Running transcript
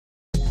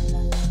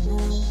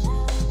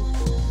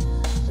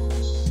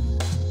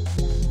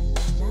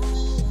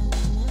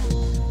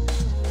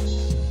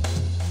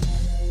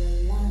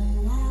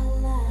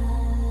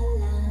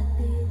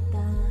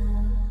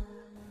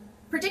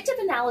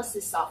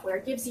analysis software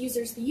gives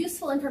users the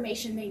useful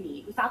information they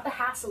need without the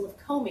hassle of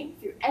combing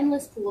through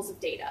endless pools of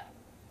data.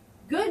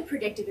 Good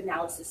predictive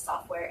analysis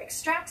software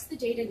extracts the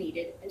data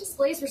needed and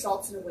displays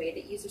results in a way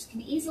that users can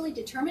easily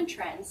determine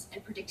trends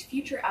and predict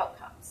future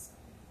outcomes.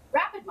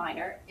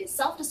 RapidMiner is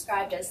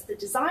self-described as the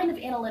design of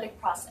analytic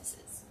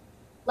processes.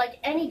 Like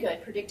any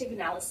good predictive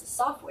analysis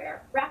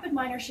software,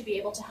 RapidMiner should be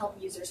able to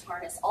help users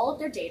harness all of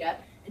their data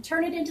and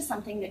turn it into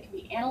something that can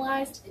be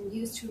analyzed and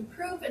used to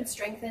improve and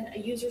strengthen a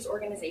user's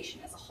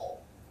organization as a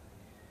whole.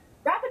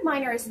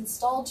 RapidMiner is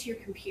installed to your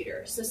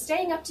computer, so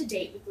staying up to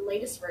date with the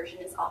latest version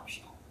is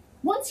optional.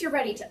 Once you're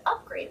ready to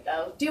upgrade,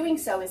 though, doing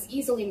so is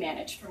easily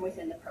managed from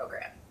within the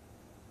program.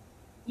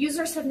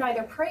 Users have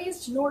neither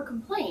praised nor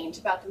complained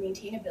about the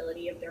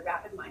maintainability of their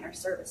RapidMiner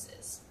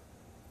services.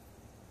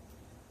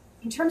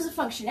 In terms of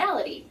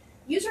functionality,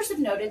 users have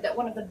noted that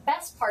one of the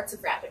best parts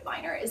of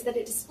RapidMiner is that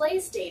it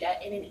displays data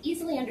in an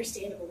easily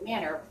understandable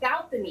manner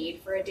without the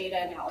need for a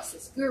data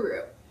analysis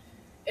guru.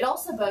 It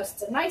also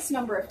boasts a nice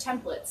number of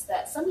templates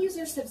that some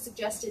users have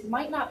suggested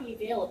might not be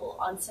available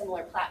on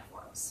similar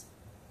platforms.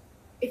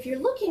 If you're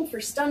looking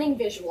for stunning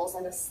visuals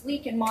and a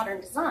sleek and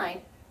modern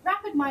design,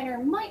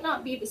 RapidMiner might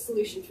not be the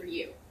solution for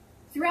you.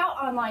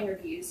 Throughout online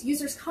reviews,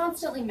 users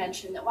constantly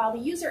mention that while the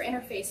user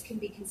interface can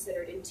be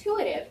considered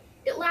intuitive,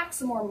 it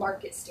lacks a more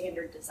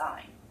market-standard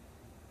design.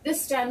 This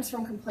stems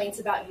from complaints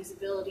about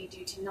usability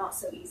due to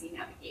not-so-easy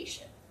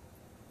navigation.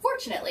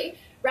 Fortunately,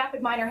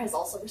 RapidMiner has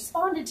also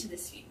responded to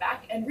this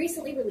feedback and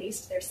recently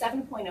released their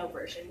 7.0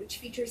 version, which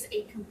features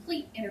a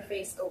complete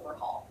interface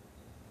overhaul.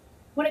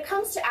 When it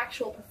comes to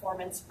actual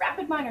performance,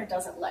 RapidMiner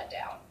doesn't let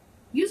down.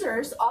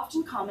 Users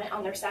often comment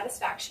on their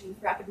satisfaction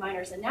with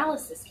RapidMiner's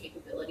analysis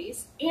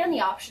capabilities and the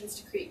options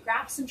to create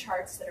graphs and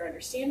charts that are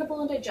understandable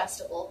and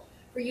digestible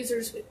for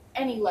users with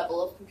any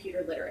level of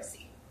computer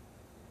literacy.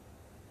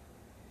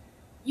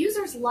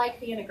 Users like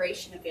the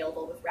integration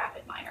available with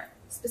RapidMiner.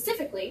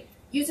 Specifically,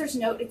 users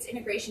note its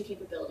integration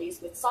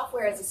capabilities with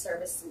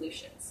software-as-a-service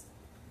solutions.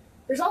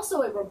 There's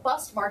also a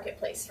robust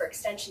marketplace for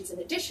extensions and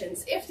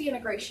additions if the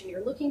integration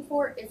you're looking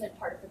for isn't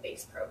part of the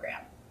base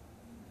program.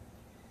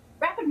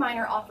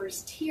 RapidMiner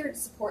offers tiered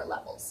support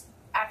levels.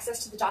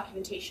 Access to the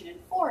documentation and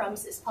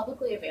forums is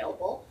publicly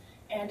available,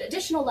 and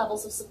additional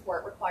levels of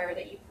support require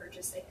that you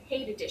purchase a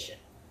paid edition.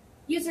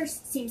 Users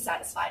seem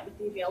satisfied with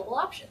the available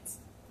options.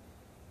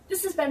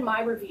 This has been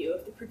my review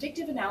of the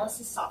predictive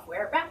analysis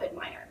software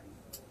RapidMiner.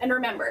 And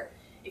remember,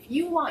 if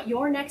you want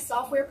your next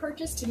software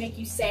purchase to make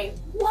you say,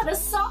 "What a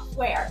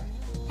software!"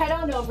 head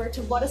on over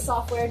to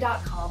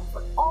WhataSoftware.com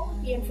for all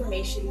of the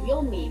information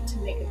you'll need to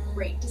make a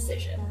great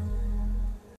decision.